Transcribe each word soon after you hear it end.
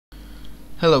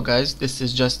Hello guys, this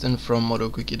is Justin from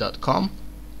ModoQuickie.com,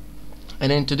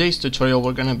 and in today's tutorial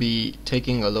we're going to be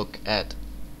taking a look at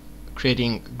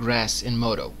creating grass in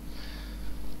Modo.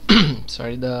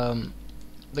 Sorry, the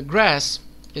grass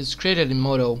is created in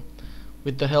Modo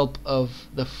with the help of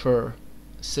the fur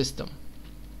system.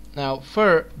 Now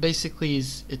fur basically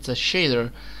it's a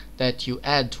shader that you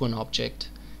add to an object,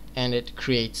 and it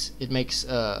makes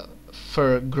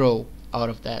fur grow out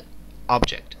of that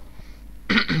object.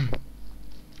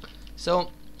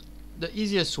 So the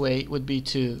easiest way would be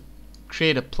to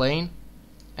create a plane.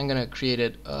 I'm gonna create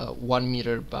it 1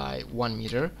 meter by 1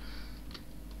 meter,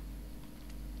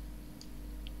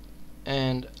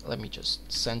 and let me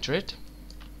just center it,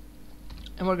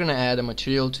 and we're gonna add a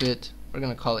material to it. We're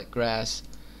gonna call it grass,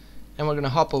 and we're gonna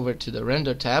hop over to the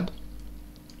render tab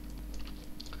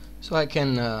so I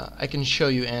can show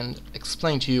you and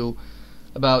explain to you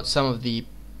about some of the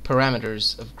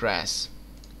parameters of grass.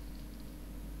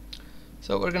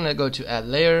 So we're gonna go to add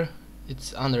layer.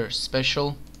 It's under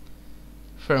special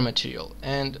fur material,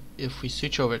 and if we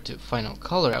switch over to final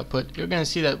color output, you're gonna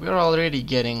see that we're already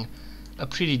getting a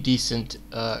pretty decent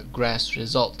grass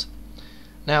result.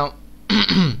 Now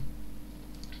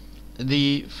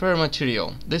the fur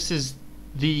material, this is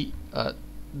the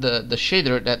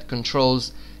shader that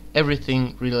controls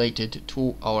everything related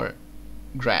to our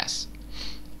grass.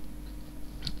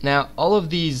 Now all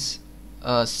of these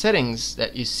settings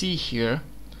that you see here,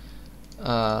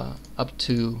 up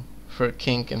to fur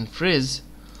kink and frizz,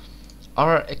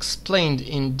 are explained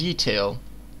in detail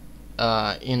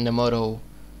in the Modo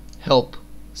help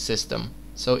system.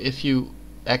 So if you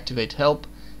activate help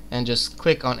and just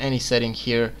click on any setting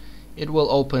here, it will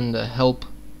open the help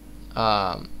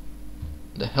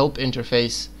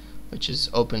interface, which is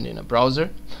opened in a browser,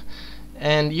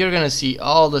 and you're gonna see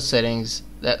all the settings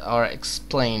that are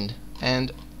explained.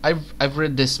 And I've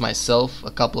read this myself a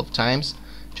couple of times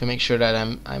to make sure that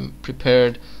I'm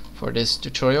prepared for this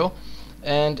tutorial,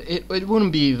 and it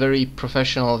wouldn't be very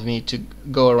professional of me to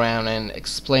go around and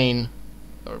explain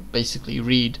or basically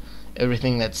read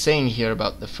everything that's saying here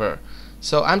about the fur.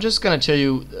 So I'm just gonna tell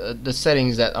you the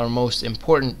settings that are most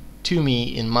important to me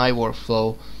in my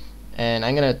workflow, and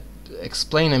I'm gonna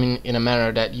explain them in a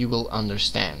manner that you will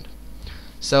understand.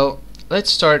 So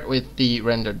let's start with the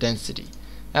render density.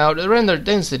 Now the render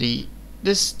density,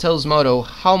 this tells Modo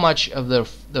how much of the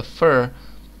fur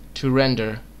to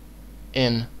render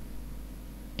in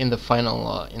the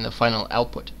final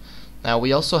output. Now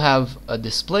we also have a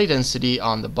display density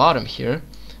on the bottom here,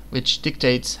 which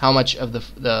dictates how much of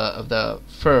the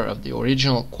fur, of the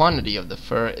original quantity of the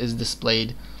fur, is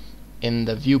displayed in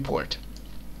the viewport.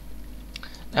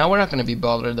 Now we're not going to be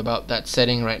bothered about that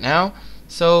setting right now.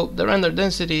 So the render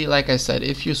density, like I said,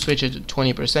 if you switch it to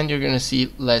 20%, you're going to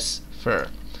see less fur.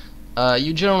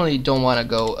 You generally don't want to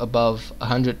go above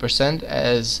 100%,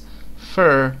 as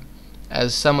fur,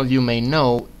 as some of you may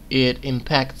know, it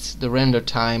impacts the render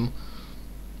time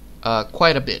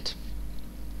quite a bit.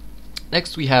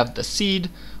 Next we have the seed,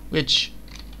 which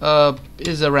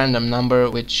is a random number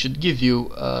which should give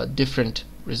you a different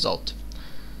result.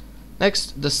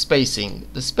 Next, the spacing.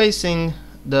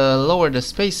 The lower the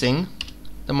spacing,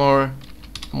 the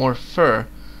more fur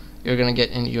you're gonna get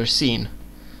in your scene.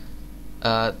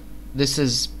 This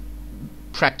is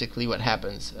practically what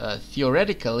happens.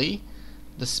 Theoretically,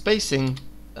 the spacing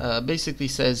basically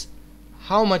says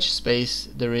how much space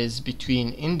there is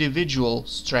between individual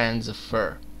strands of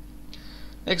fur.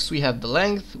 Next we have the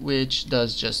length, which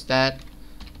does just that,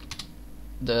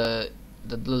 the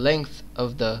length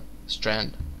of the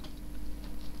strand.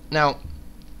 Now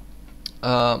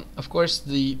of course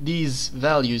these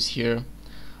values here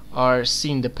are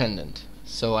scene dependent.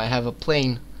 So I have a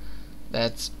plane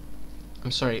that's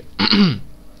 1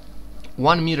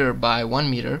 meter by 1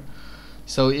 meter.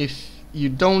 So if you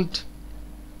don't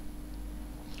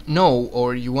know,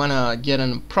 or you wanna get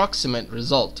an approximate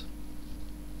result,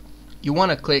 you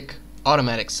wanna click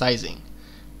automatic sizing,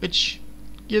 which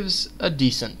gives a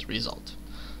decent result.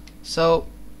 So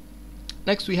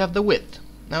next we have the width.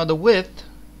 Now the width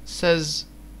says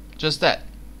just that.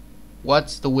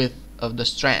 What's the width of the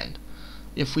strand?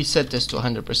 If we set this to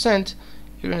 100%,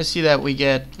 you're going to see that we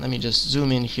get, let me just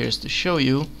zoom in here to show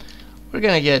you, we're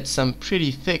going to get some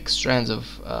pretty thick strands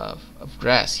of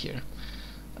grass here.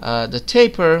 The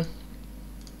taper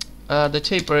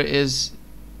is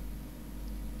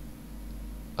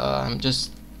I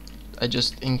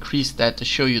just increased that to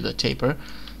show you the taper.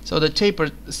 So the taper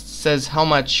says how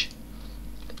much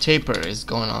taper is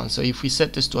going on. So if we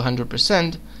set this to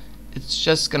 100%, it's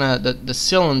just gonna, the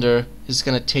cylinder is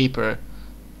gonna taper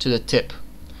to the tip.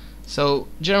 So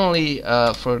generally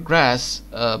for grass,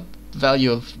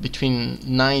 value of between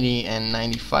 90 and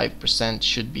 95%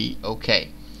 should be okay.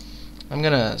 I'm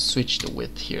gonna switch the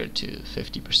width here to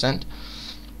 50%.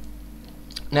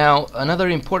 Now another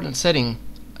important setting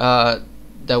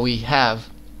that we have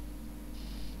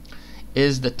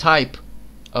is the type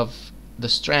of the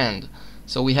strand.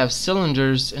 So we have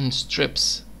cylinders and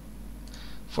strips.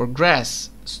 For grass,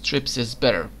 strips is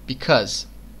better because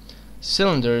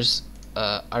cylinders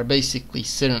are basically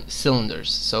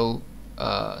cylinders. So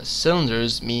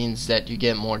cylinders means that you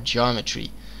get more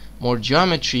geometry. More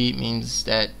geometry means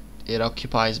that it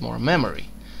occupies more memory.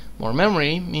 More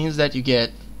memory means that you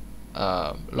get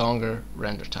longer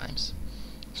render times.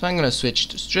 So I'm going to switch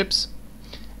to strips,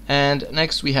 and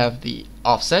next we have the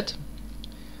offset.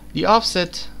 The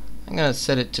offset, I'm going to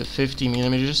set it to 50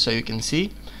 millimeters so you can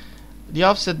see. The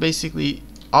offset basically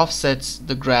offsets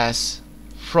the grass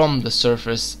from the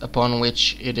surface upon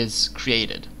which it is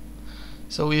created.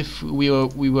 So if we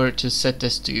were to set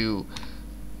this to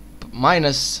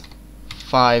minus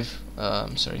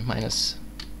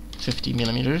 50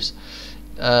 millimeters,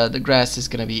 the grass is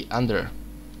going to be under,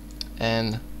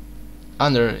 and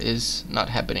under is not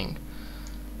happening.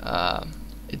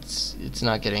 It's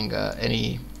not getting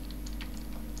any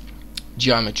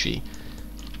geometry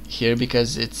here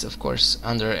because it's of course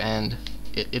under, and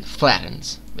it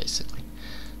flattens basically.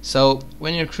 So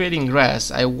when you're creating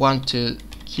grass, I want to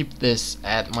keep this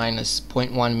at minus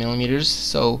 0.1 millimeters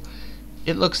so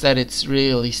it looks that it's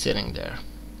really sitting there.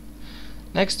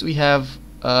 Next we have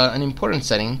an important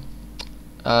setting,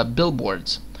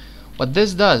 billboards. What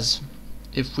this does,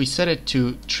 if we set it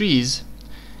to trees,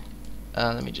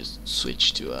 let me just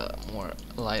switch to a more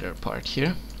lighter part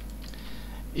here.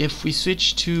 If we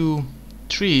switch to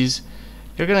trees,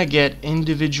 you're gonna get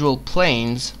individual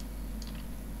planes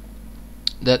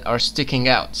that are sticking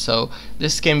out. So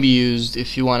this can be used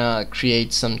if you wanna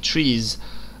create some trees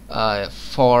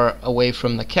far away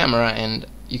from the camera, and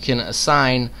you can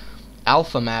assign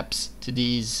alpha maps to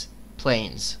these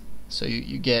planes so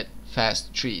you get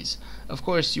fast trees. Of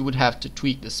course you would have to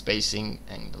tweak the spacing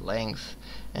and the length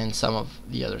and some of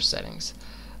the other settings.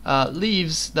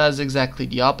 Leaves does exactly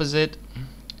the opposite.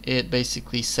 It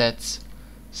basically sets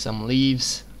some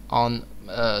leaves on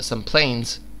some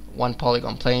planes, one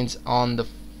polygon planes on the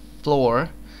floor.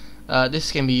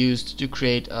 This can be used to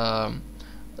create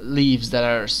leaves that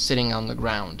are sitting on the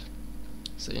ground,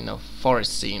 so you know,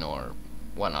 forest scene or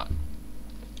whatnot.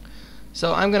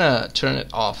 So I'm gonna turn it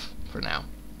off for now.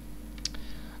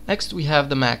 Next we have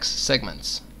the max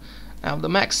segments. Now the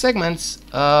max segments,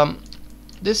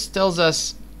 this tells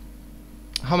us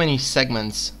how many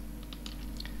segments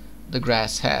the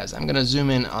grass has. I'm gonna zoom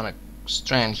in on a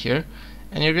strand here,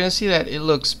 and you're gonna see that it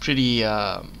looks pretty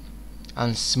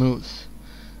unsmooth.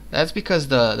 That's because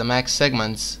the max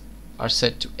segments are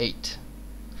set to 8.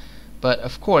 But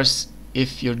of course,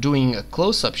 if you're doing a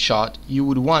close-up shot, you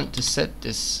would want to set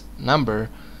this number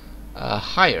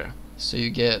higher so you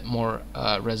get more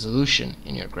resolution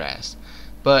in your grass.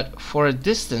 But for a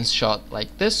distance shot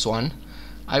like this one,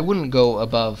 I wouldn't go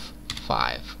above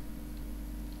 5.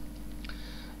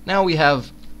 Now we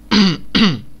have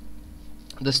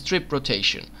the strip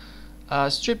rotation.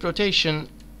 Strip rotation,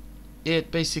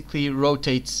 it basically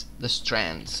rotates the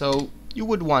strand, so you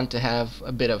would want to have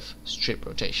a bit of strip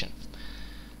rotation.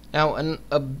 Now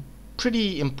a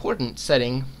pretty important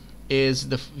setting is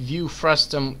the view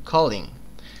frustum culling.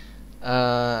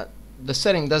 The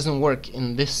setting doesn't work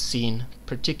in this scene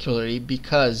particularly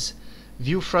because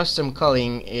view frustum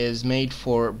culling is made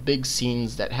for big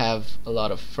scenes that have a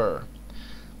lot of fur.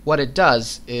 What it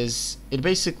does is it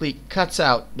basically cuts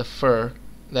out the fur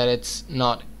that it's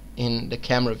not in the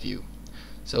camera view.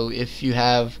 So if you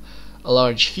have a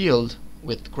large field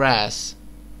with grass,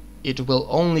 it will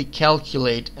only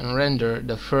calculate and render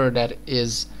the fur that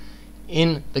is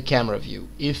in the camera view.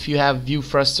 If you have view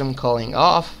frustum culling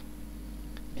off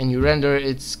and you render,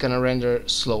 it's gonna render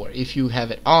slower. If you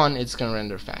have it on, it's gonna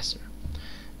render faster.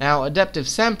 Now adaptive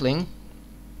sampling,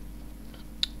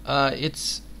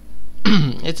 it's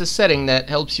it's a setting that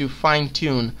helps you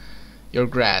fine-tune your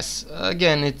grass.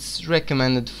 Again, it's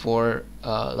recommended for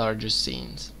larger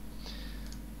scenes.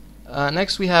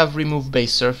 Next we have remove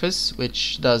base surface,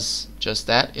 which does just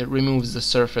that. It removes the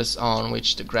surface on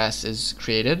which the grass is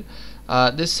created.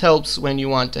 This helps when you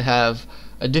want to have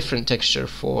a different texture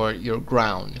for your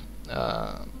ground.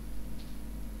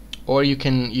 Or you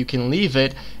can leave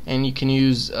it and you can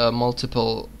use a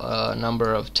multiple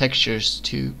number of textures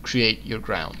to create your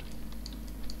ground.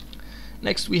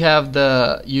 Next we have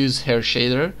the use hair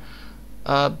shader.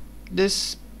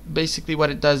 This basically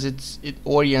what it does, it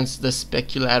orients the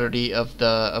specularity of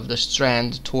the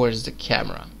strand towards the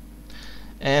camera.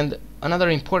 And another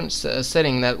important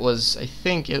setting that was, I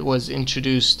think it was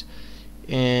introduced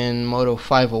in Modo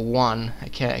 501, I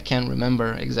can't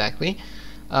remember exactly.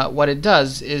 What it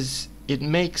does is it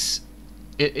renders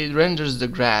the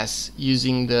grass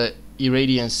using the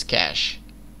irradiance cache.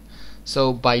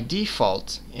 So by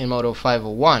default in Modo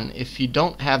 501, if you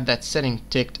don't have that setting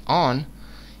ticked on,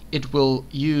 it will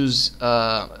use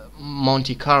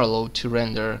Monte Carlo to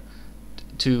render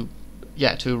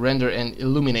and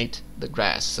illuminate the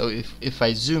grass. So if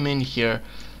I zoom in here,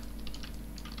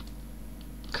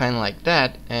 kind of like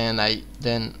that, and let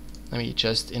me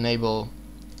just enable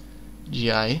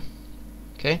GI,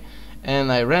 okay,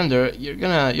 and I render, you're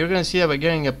gonna see that we're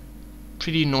getting a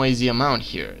pretty noisy amount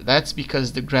here. That's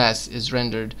because the grass is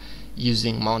rendered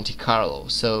using Monte Carlo.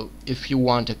 So if you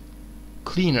want a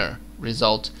cleaner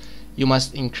result, you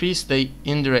must increase the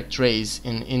indirect rays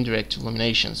in indirect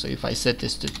illumination. So if I set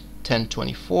this to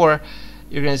 1024,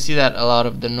 you're going to see that a lot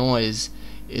of the noise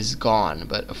is gone,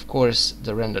 but of course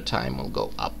the render time will go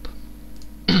up.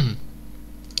 I'm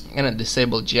going to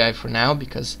disable GI for now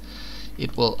because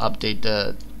it will update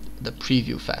the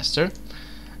preview faster.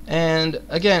 And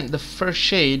again, the first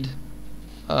shade,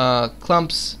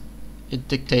 clumps, it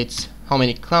dictates how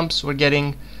many clumps we're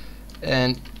getting,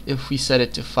 and if we set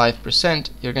it to 5%,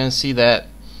 you're going to see that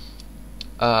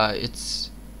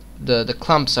the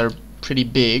clumps are pretty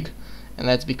big, and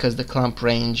that's because the clump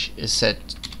range is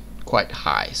set quite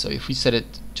high. So if we set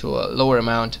it to a lower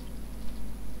amount,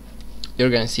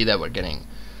 you're going to see that we're getting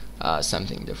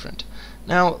something different.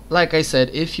 Now, like I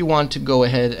said, if you want to go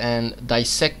ahead and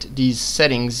dissect these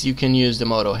settings, you can use the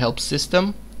Modo help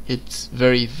system. It's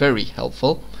very, very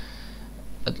helpful,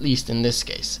 at least in this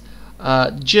case.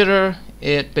 Jitter,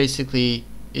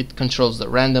 it controls the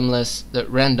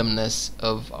randomness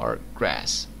of our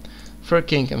grass. For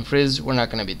kink and frizz, we're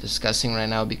not going to be discussing right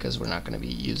now because we're not going to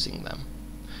be using them.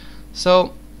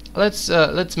 So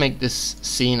let's make this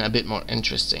scene a bit more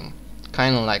interesting,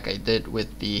 kind of like I did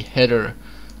with the header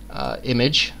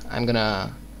image. I'm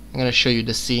gonna show you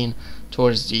the scene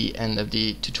towards the end of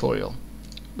the tutorial,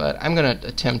 but I'm gonna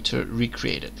attempt to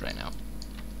recreate it right now.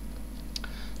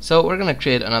 So we're gonna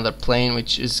create another plane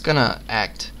which is gonna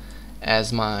act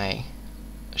as my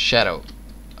shadow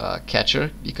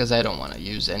catcher, because I don't want to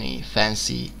use any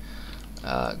fancy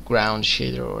ground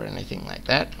shader or anything like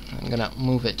that. I'm gonna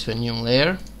move it to a new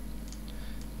layer.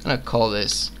 I'm gonna call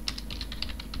this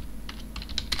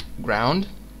ground.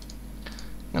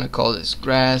 I'm gonna call this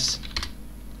grass,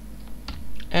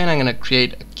 and I'm gonna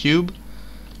create a cube.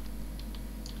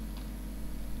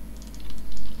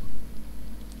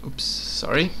 Oops,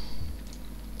 sorry.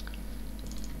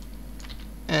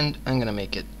 And I'm gonna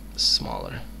make it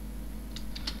smaller,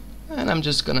 and I'm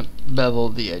just gonna bevel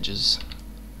the edges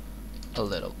a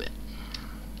little bit.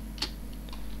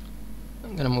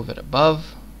 I'm gonna move it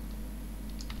above.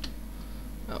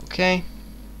 Okay.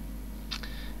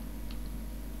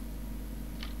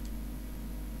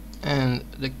 And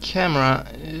the camera,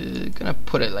 gonna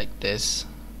put it like this.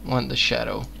 Want the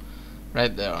shadow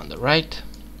right there on the right.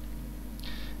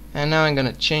 And now I'm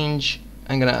gonna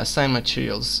assign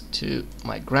materials to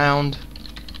my ground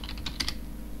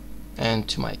and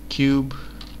to my cube,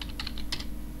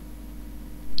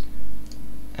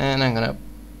 and I'm gonna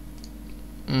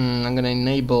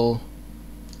enable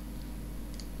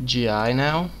GI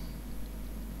now,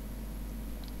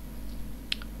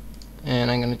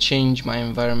 and I'm gonna change my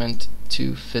environment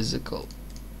to physical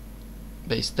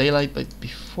based daylight. But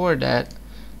before that,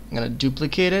 I'm gonna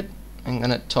duplicate it. I'm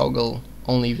gonna toggle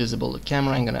only visible to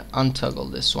camera. I'm gonna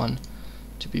untoggle this one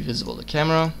to be visible to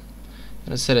camera. I'm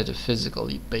gonna set it to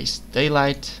physically based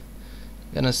daylight.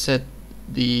 I'm gonna set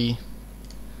the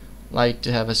light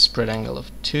to have a spread angle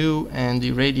of 2 and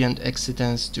the radiant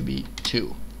excitance to be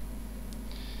 2.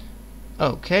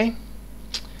 Okay,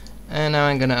 and now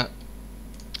I'm gonna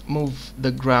move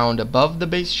the ground above the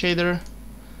base shader.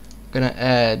 I'm gonna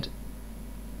add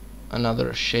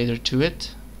another shader to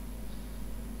it,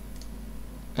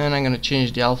 and I'm gonna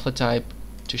change the alpha type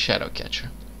to shadow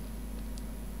catcher.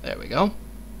 There we go.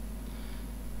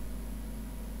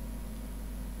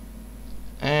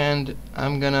 And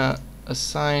I'm gonna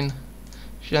assign,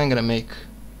 I'm gonna make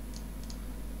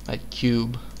my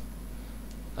cube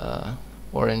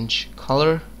orange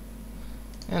color,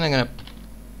 and I'm gonna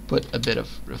put a bit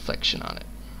of reflection on it,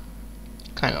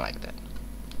 kind of like that.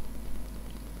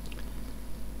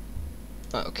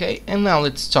 Okay, and now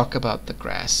let's talk about the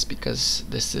grass, because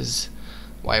this is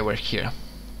why we're here.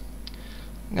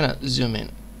 I'm gonna zoom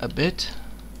in a bit.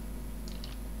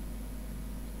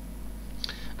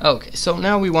 Okay, so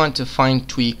now we want to fine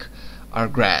tweak our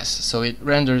grass so it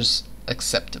renders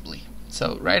acceptably.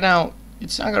 So right now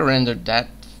it's not gonna render that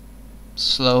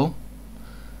slow,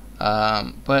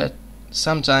 but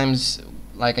sometimes,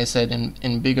 like I said,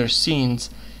 in bigger scenes,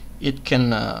 it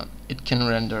can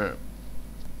render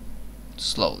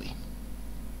slowly.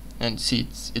 And see,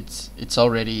 it's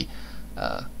already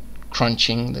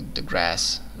crunching the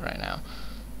grass right now.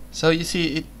 So you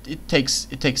see, it takes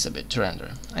a bit to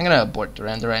render. I'm gonna abort the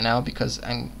render right now because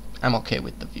I'm okay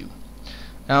with the view.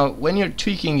 Now, when you're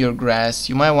tweaking your grass,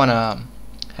 you might wanna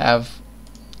have,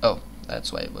 oh,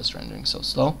 that's why it was rendering so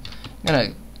slow. I'm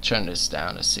gonna turn this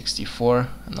down to 64.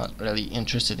 I'm not really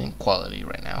interested in quality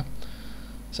right now.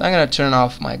 So I'm gonna turn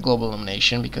off my global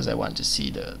illumination because I want to see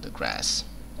the grass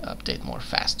update more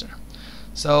faster.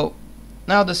 So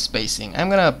now the spacing, I'm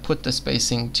gonna put the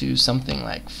spacing to something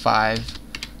like 5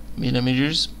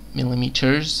 millimeters,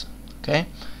 okay,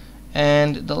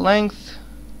 and the length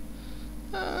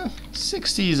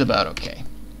 60 is about okay.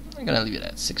 I'm gonna leave it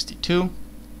at 62.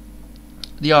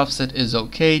 The offset is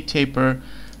okay, taper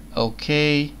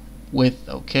okay, width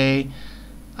okay,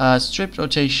 strip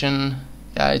rotation,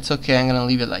 yeah, it's okay. I'm gonna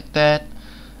leave it like that.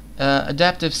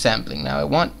 Adaptive sampling. Now I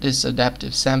want this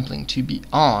adaptive sampling to be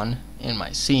on in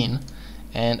my scene,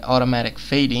 and automatic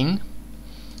fading,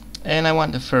 and I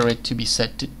want the fur rate to be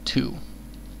set to 2.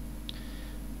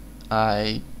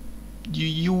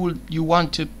 You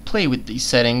want to play with these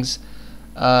settings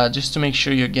just to make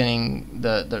sure you're getting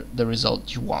the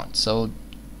result you want. So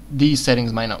these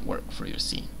settings might not work for your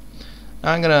scene.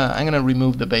 Now I'm gonna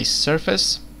remove the base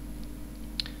surface,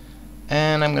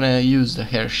 and I'm gonna use the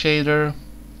hair shader.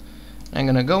 I'm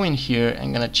gonna go in here.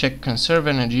 I'm gonna check conserve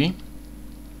energy.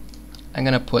 I'm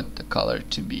gonna put the color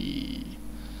to be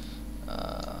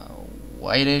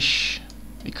whitish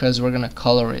because we're gonna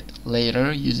color it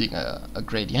later using a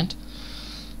gradient.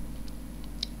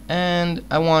 And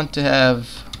I want to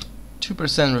have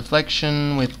 2%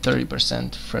 reflection with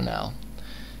 30% Fresnel.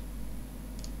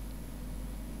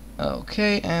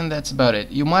 Okay, and that's about it.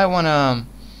 You might want to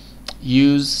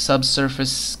use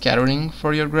subsurface scattering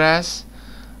for your grass.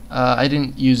 I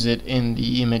didn't use it in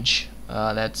the image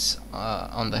that's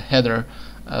on the header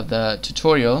of the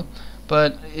tutorial,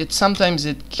 but sometimes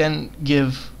it can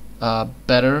give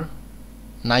better,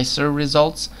 nicer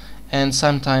results, and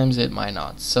sometimes it might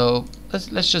not. So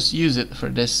let's just use it for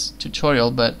this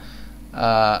tutorial, but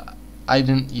I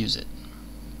didn't use it.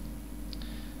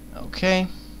 Okay,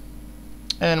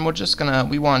 and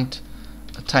we want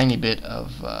a tiny bit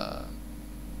of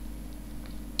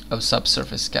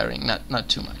subsurface scattering, not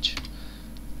too much.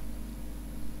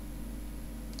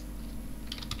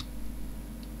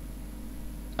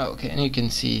 Okay, and you can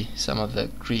see some of the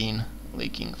green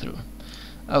leaking through.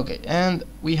 Okay, and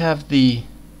we have the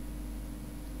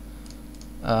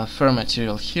fur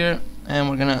material here, and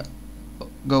we're gonna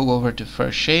go over to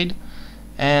fur shade,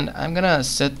 and I'm gonna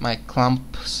set my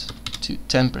clumps to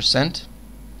 10%,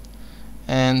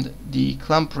 and the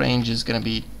clump range is gonna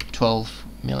be 12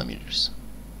 millimeters.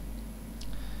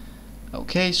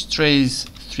 Okay, strays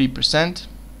 3%.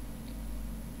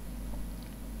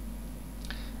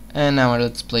 And now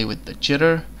let's play with the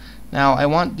jitter. Now I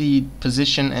want the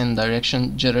position and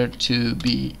direction jitter to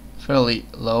be fairly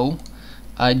low.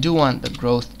 I do want the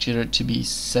growth jitter to be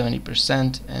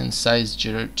 70% and size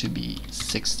jitter to be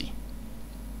 60.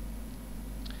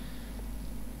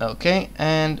 Okay,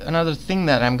 and another thing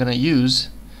that I'm gonna use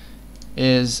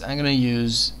is I'm gonna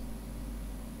use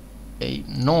a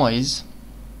noise.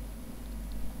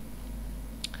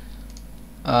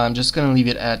 I'm just gonna leave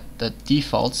it at the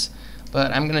defaults,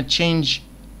 but I'm gonna change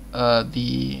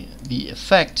the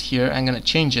effect here. I'm gonna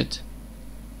change it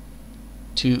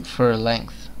to fur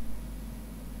length.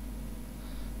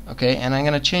 Okay, and I'm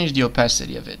gonna change the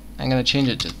opacity of it. I'm gonna change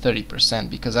it to 30%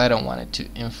 because I don't want it to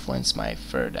influence my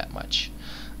fur that much.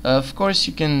 Of course,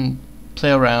 you can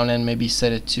play around and maybe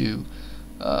set it to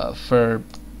fur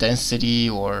density,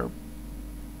 or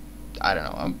I don't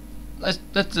know.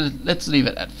 Let's leave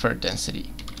it at fur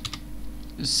density,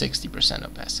 60%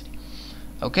 opacity.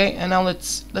 Okay, and now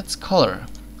let's color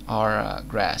our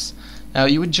grass. Now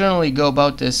you would generally go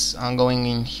about this on going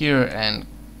in here and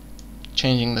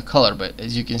changing the color, but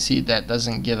as you can see, that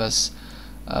doesn't give us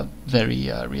a very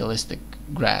realistic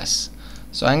grass.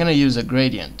 So I'm gonna use a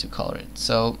gradient to color it.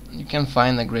 So you can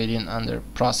find the gradient under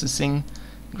processing,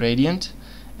 gradient,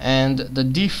 and the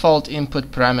default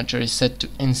input parameter is set to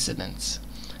incidence.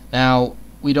 Now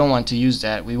we don't want to use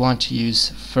that. We want to use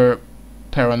fur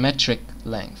parametric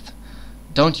length.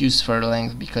 Don't use fur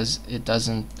length because it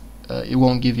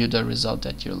won't give you the result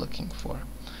that you're looking for.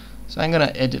 So I'm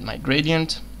gonna edit my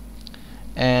gradient,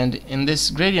 and in this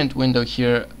gradient window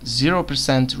here,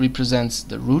 0% represents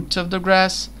the root of the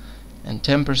grass and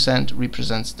 10%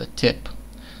 represents the tip.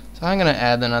 So I'm gonna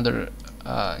add another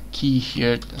key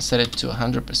here and set it to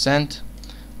 100%,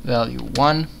 value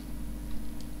 1.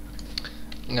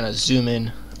 I'm gonna zoom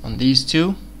in on these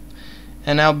two,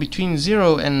 and now between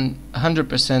 0 and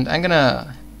 100% I'm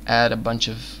gonna add a bunch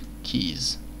of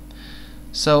keys.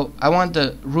 So I want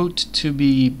the root to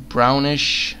be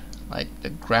brownish, like the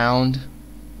ground,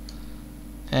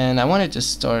 and I want it to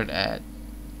start at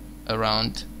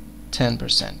around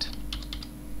 10%.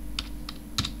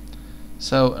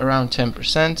 So around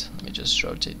 10%, let me just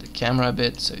rotate the camera a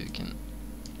bit so you can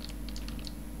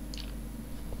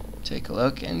take a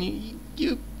look, and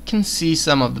you can see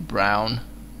some of the brown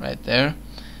right there.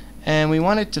 And we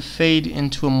want it to fade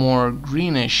into a more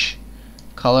greenish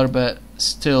color, but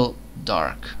still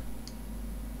dark.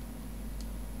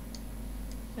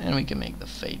 And we can make the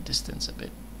fade distance a bit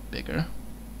bigger.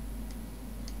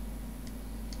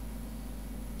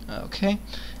 Okay,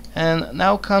 and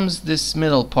now comes this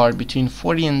middle part between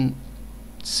 40 and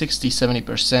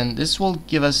 60-70%. This will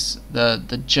give us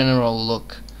the general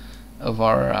look of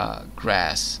our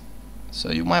grass.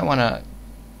 So you might want to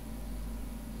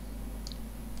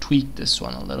tweak this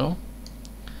one a little.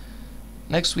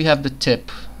 Next we have the tip.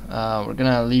 We're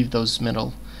gonna leave those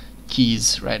middle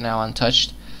keys right now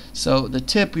untouched. So the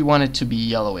tip, we want it to be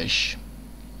yellowish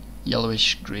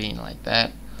green, like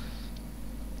that.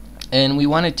 And we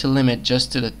want it to limit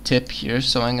just to the tip here,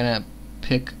 so I'm gonna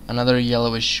pick another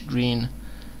yellowish green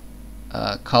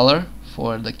color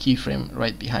for the keyframe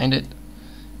right behind it.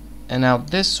 And now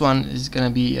this one is gonna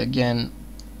be again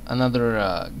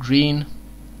another green.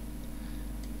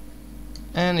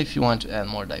 And if you want to add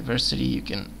more diversity, you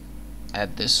can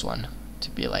add this one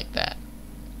to be like that.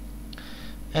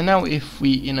 And now if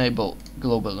we enable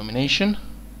global illumination,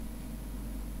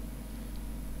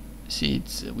 see,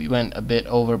 we went a bit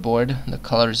overboard. The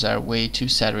colors are way too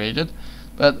saturated,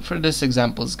 but for this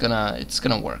example it's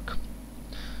gonna work.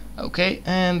 Okay,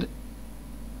 and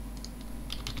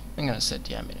I'm gonna set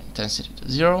the ambient intensity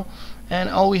to 0, and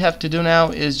all we have to do now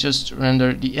is just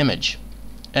render the image.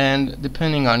 And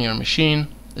depending on your machine,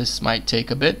 this might take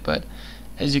a bit, but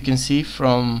as you can see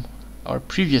from our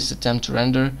previous attempt to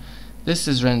render, this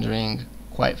is rendering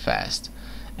quite fast.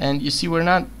 And you see, we're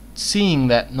not seeing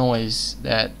that noise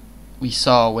that we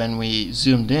saw when we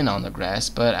zoomed in on the grass,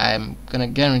 but I'm gonna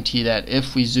guarantee that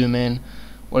if we zoom in,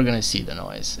 we're gonna see the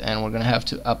noise, and we're gonna have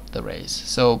to up the raise.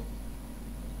 So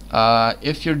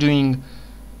if you're doing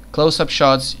close-up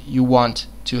shots, you want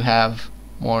to have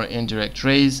more indirect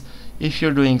rays. If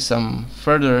you're doing some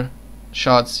further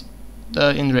shots,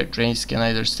 the indirect rays can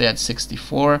either stay at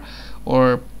 64,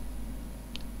 or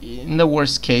in the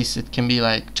worst case it can be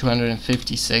like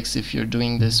 256 if you're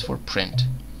doing this for print,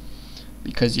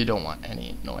 because you don't want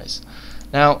any noise.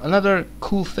 Now another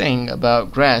cool thing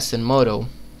about grass in Modo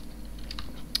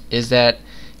is that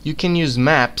you can use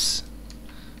maps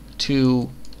to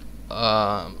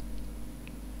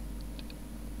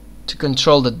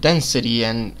control the density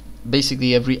and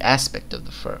basically every aspect of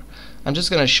the fur. I'm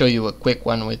just going to show you a quick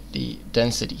one with the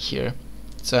density here.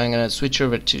 So I'm going to switch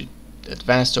over to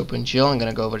Advanced OpenGL. I'm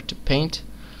going to go over to Paint,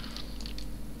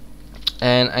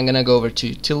 and I'm going to go over to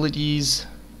Utilities.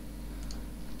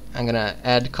 I'm going to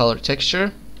add color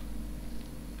texture,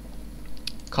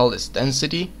 call this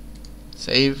density,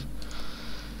 save.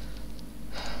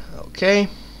 Okay,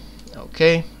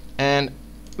 and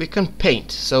we can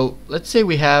paint. So let's say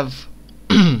we have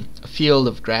a field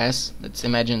of grass. Let's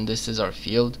imagine this is our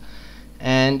field,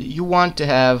 and you want to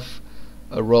have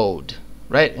a road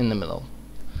right in the middle.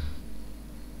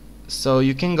 So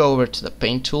you can go over to the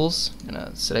paint tools. I'm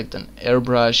gonna select an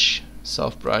airbrush,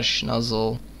 soft brush,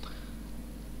 nozzle,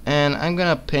 and I'm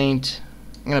gonna paint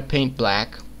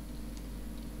black.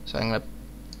 So I'm gonna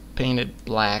paint it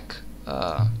black.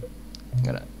 I'm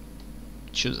gonna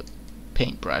choose a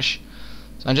paintbrush.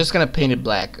 So I'm just gonna paint it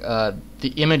black.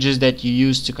 The images that you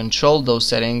use to control those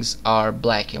settings are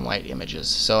black and white images.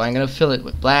 So I'm gonna fill it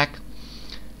with black,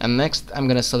 and next I'm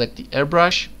gonna select the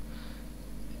airbrush,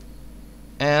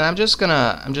 and I'm just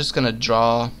gonna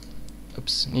draw.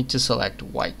 Oops, need to select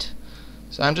white.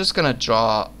 So I'm just gonna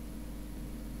draw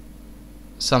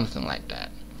something like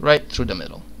that right through the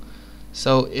middle.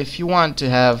 So if you want to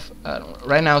have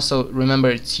right now, so remember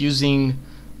it's using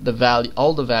the value,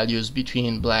 all the values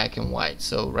between black and white.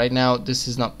 So right now this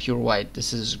is not pure white,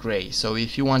 this is gray. So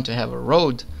if you want to have a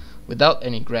road without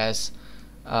any grass,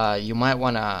 you might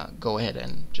want to go ahead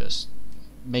and just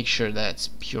make sure that it's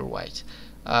pure white.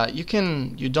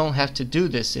 You don't have to do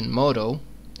this in Modo.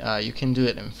 You can do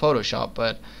it in Photoshop,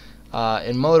 but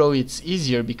in Modo it's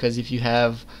easier, because if you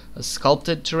have a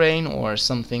sculpted terrain or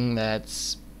something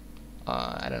that's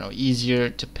I don't know, easier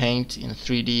to paint in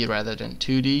 3D rather than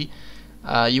 2D,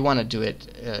 you want to do it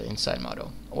inside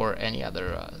Modo or any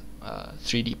other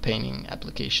 3D painting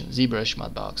application, ZBrush,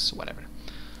 Mudbox, whatever.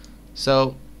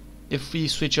 So if we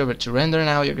switch over to render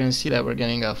now, you're going to see that we're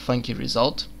getting a funky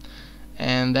result,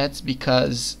 and that's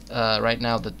because right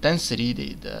now the density,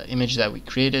 the image that we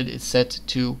created, is set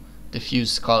to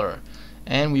diffuse color,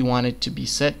 and we want it to be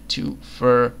set to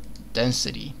fur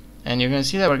density. And you're going to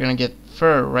see that we're going to get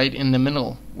fur right in the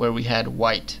middle where we had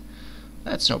white.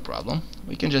 That's no problem.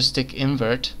 We can just stick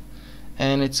invert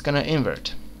and it's going to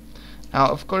invert.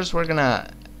 Now of course we're going to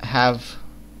have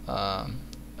a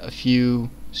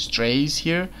few strays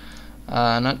here.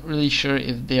 Not really sure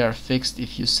if they are fixed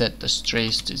if you set the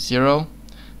strays to 0.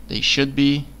 They should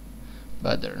be,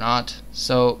 but they're not.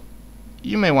 So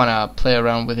you may want to play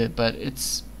around with it, but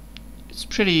it's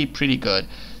pretty good.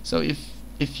 So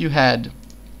if you had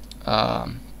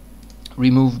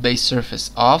remove base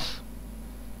surface off,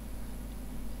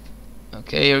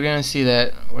 okay, you're gonna see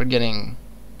that we're getting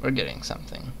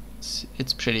something.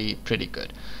 It's pretty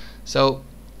good. So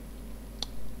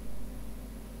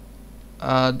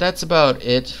that's about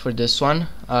it for this one.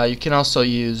 You can also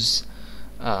use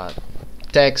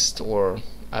text or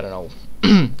I don't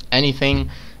know anything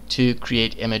to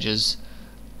create images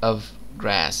of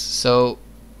grass. So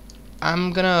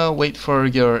I'm gonna wait for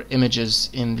your images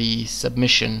in the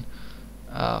submission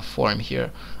form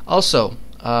here. Also,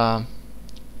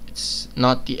 it's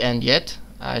not the end yet.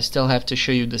 I still have to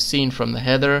show you the scene from the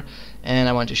header, and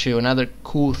I want to show you another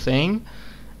cool thing,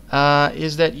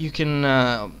 is that you can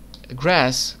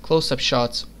grass close-up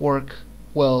shots work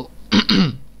well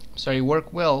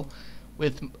work well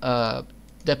with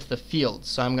depth of field.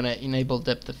 So I'm gonna enable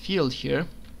depth of field here,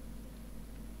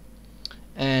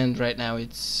 and right now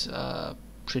it's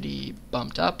pretty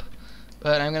bumped up,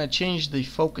 but I'm gonna change the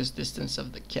focus distance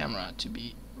of the camera to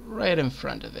be right in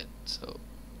front of it, so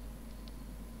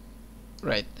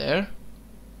right there.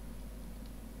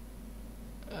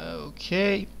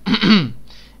 Okay.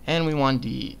 And we want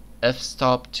the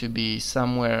f-stop to be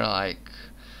somewhere like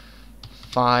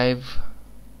 5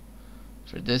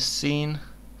 for this scene,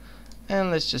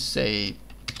 and let's just say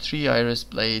 3 iris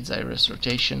blades, iris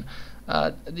rotation.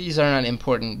 These are not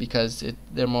important because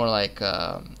they're more like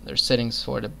they're settings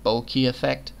for the bokeh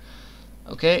effect.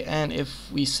 Okay, and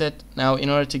if we set now, in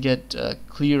order to get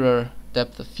clearer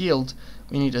depth of field,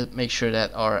 we need to make sure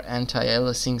that our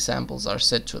anti-aliasing samples are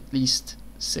set to at least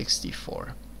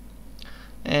 64.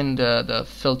 And the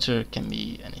filter can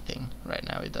be anything. Right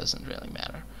now it doesn't really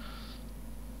matter.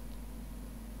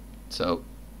 So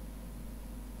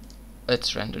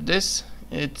let's render this.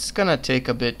 It's gonna take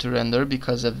a bit to render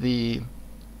because of the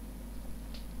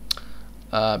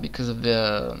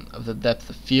depth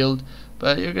of field,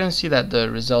 but you're gonna see that the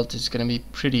result is gonna be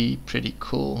pretty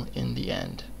cool in the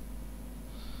end.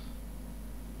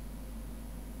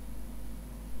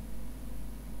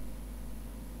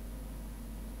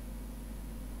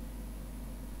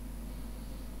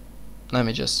 Let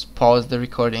me just pause the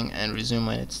recording and resume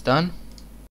when it's done.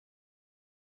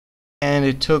 And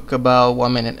it took about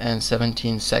 1 minute and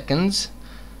 17 seconds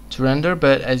to render,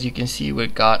 but as you can see, we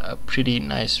got a pretty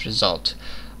nice result.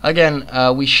 Again,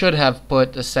 we should have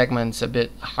put the segments a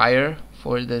bit higher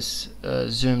for this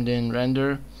zoomed in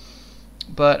render,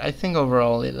 but I think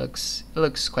overall it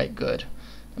looks quite good.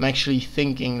 I'm actually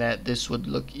thinking that this would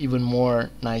look even more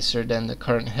nicer than the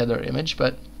current header image,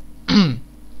 but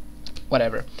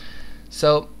whatever.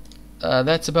 So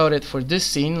that's about it for this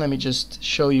scene. Let me just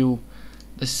show you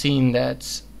the scene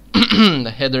that's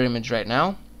the header image right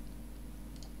now.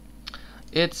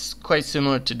 It's quite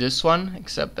similar to this one,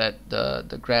 except that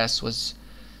the grass was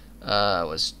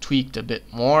tweaked a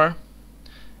bit more,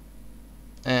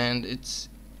 and it's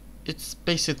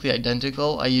basically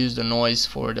identical. I used the noise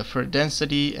for the fur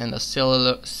density and the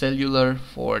cellular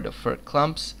for the fur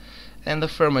clumps, and the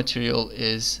fur material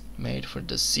is made for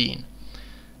the scene.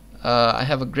 I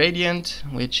have a gradient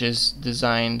which is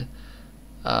designed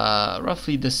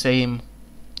roughly the same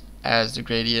as the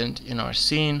gradient in our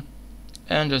scene,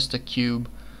 and just a cube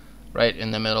right in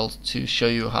the middle to show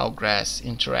you how grass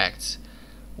interacts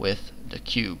with the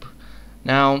cube.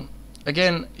 Now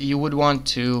again, you would want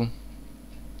to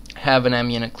have an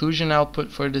ambient occlusion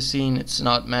output for the scene. It's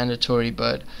not mandatory,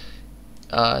 but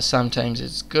sometimes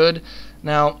it's good.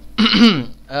 Now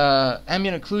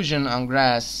ambient occlusion on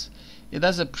grass, it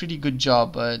does a pretty good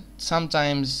job, but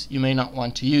sometimes you may not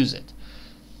want to use it.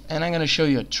 And I'm going to show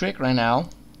you a trick right now.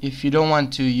 If you don't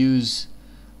want to use,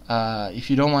 if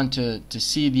you don't want to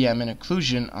see the ambient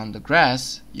occlusion on the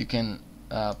grass, you can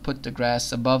put the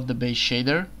grass above the base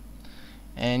shader,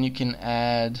 and you can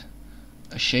add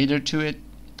a shader to it,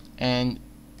 and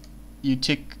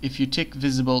if you tick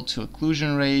visible to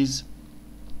occlusion rays,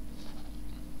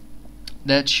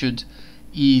 that should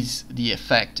ease the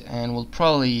effect and will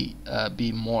probably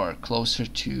be more closer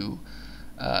to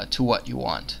what you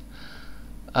want.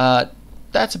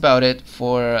 That's about it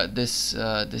for this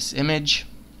image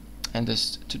and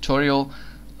this tutorial.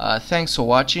 Thanks for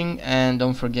watching, and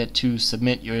don't forget to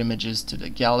submit your images to the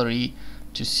gallery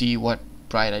to see what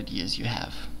bright ideas you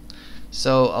have.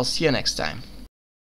 So I'll see you next time.